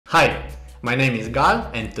Hi, my name is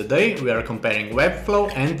Gal and today we are comparing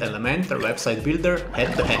Webflow and Elementor website builder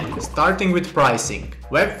head to head. Starting with pricing.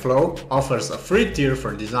 Webflow offers a free tier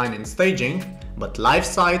for design and staging, but live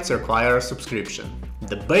sites require a subscription.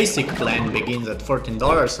 The basic plan begins at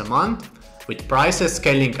 $14 a month, with prices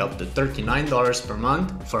scaling up to $39 per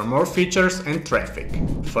month for more features and traffic.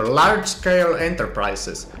 For large-scale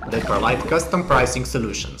enterprises, they provide custom pricing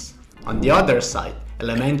solutions. On the other side,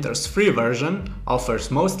 Elementor's free version offers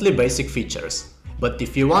mostly basic features. But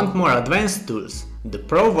if you want more advanced tools, the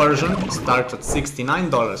Pro version starts at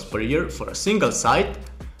 $69 per year for a single site,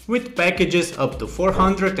 with packages up to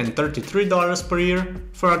 $433 per year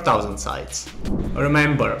for 1,000 sites.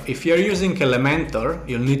 Remember, if you're using Elementor,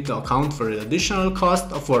 you'll need to account for the additional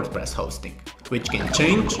cost of WordPress hosting, which can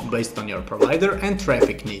change based on your provider and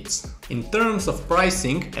traffic needs. In terms of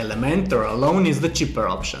pricing, Elementor alone is the cheaper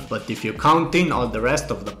option, but if you count in all the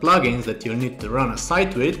rest of the plugins that you'll need to run a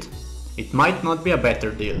site with, it might not be a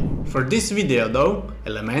better deal. For this video though,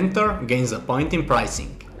 Elementor gains a point in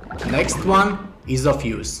pricing. Next one, ease of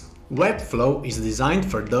use. Webflow is designed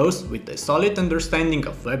for those with a solid understanding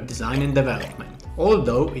of web design and development.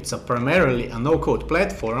 Although it's primarily a no-code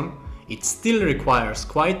platform, it still requires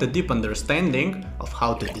quite a deep understanding of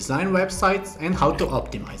how to design websites and how to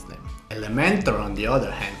optimize them. Elementor, on the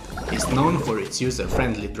other hand, is known for its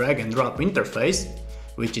user-friendly drag-and-drop interface,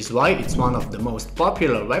 which is why it's one of the most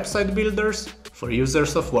popular website builders for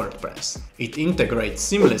users of WordPress. It integrates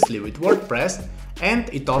seamlessly with WordPress and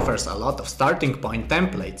it offers a lot of starting point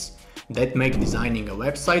templates that make designing a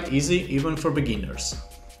website easy even for beginners.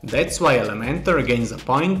 That's why Elementor gains a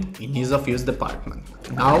point in ease of use department.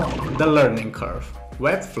 Now, the learning curve.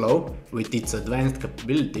 Webflow, with its advanced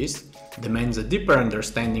capabilities, demands a deeper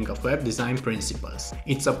understanding of web design principles.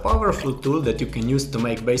 It's a powerful tool that you can use to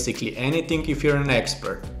make basically anything if you're an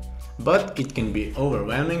expert, but it can be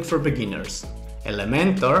overwhelming for beginners.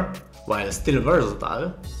 Elementor, while still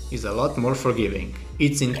versatile, is a lot more forgiving.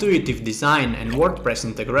 Its intuitive design and WordPress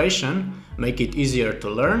integration make it easier to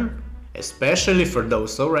learn, especially for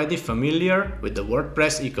those already familiar with the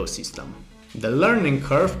WordPress ecosystem. The learning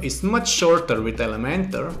curve is much shorter with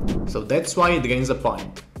Elementor, so that's why it gains a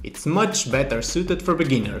point. It's much better suited for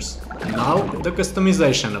beginners. Now, the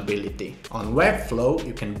customization ability. On Webflow,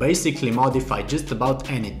 you can basically modify just about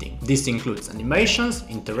anything. This includes animations,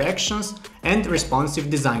 interactions, and responsive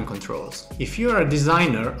design controls. If you are a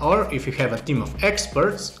designer or if you have a team of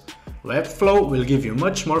experts, Webflow will give you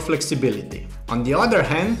much more flexibility. On the other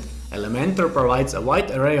hand, Elementor provides a wide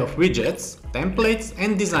array of widgets, templates,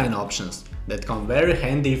 and design options that come very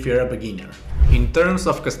handy if you're a beginner. In terms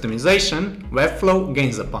of customization, Webflow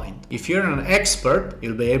gains a point. If you're an expert,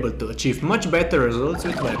 you'll be able to achieve much better results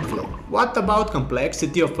with Webflow. What about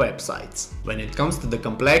complexity of websites? When it comes to the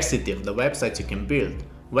complexity of the websites you can build,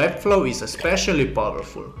 Webflow is especially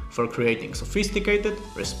powerful for creating sophisticated,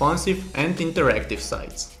 responsive, and interactive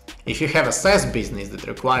sites. If you have a SaaS business that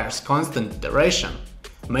requires constant iteration,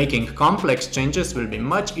 making complex changes will be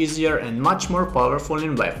much easier and much more powerful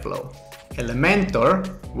in Webflow. Elementor,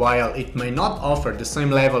 while it may not offer the same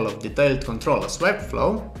level of detailed control as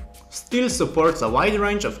Webflow, still supports a wide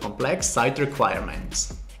range of complex site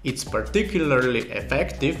requirements. It's particularly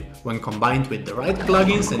effective when combined with the right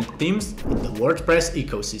plugins and themes in the WordPress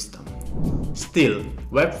ecosystem. Still,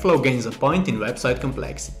 Webflow gains a point in website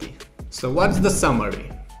complexity. So what's the summary?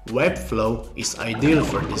 Webflow is ideal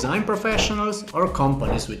for design professionals or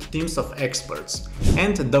companies with teams of experts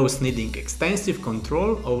and those needing extensive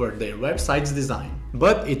control over their website's design.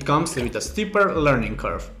 But it comes with a steeper learning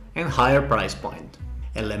curve and higher price point.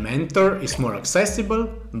 Elementor is more accessible,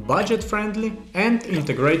 budget-friendly, and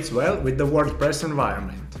integrates well with the WordPress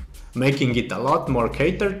environment, making it a lot more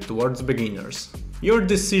catered towards beginners. Your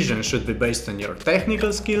decision should be based on your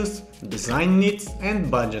technical skills, design needs,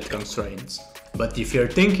 and budget constraints. But if you're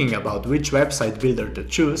thinking about which website builder to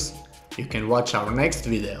choose, you can watch our next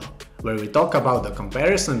video, where we talk about the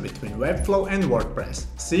comparison between Webflow and WordPress.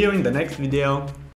 See you in the next video!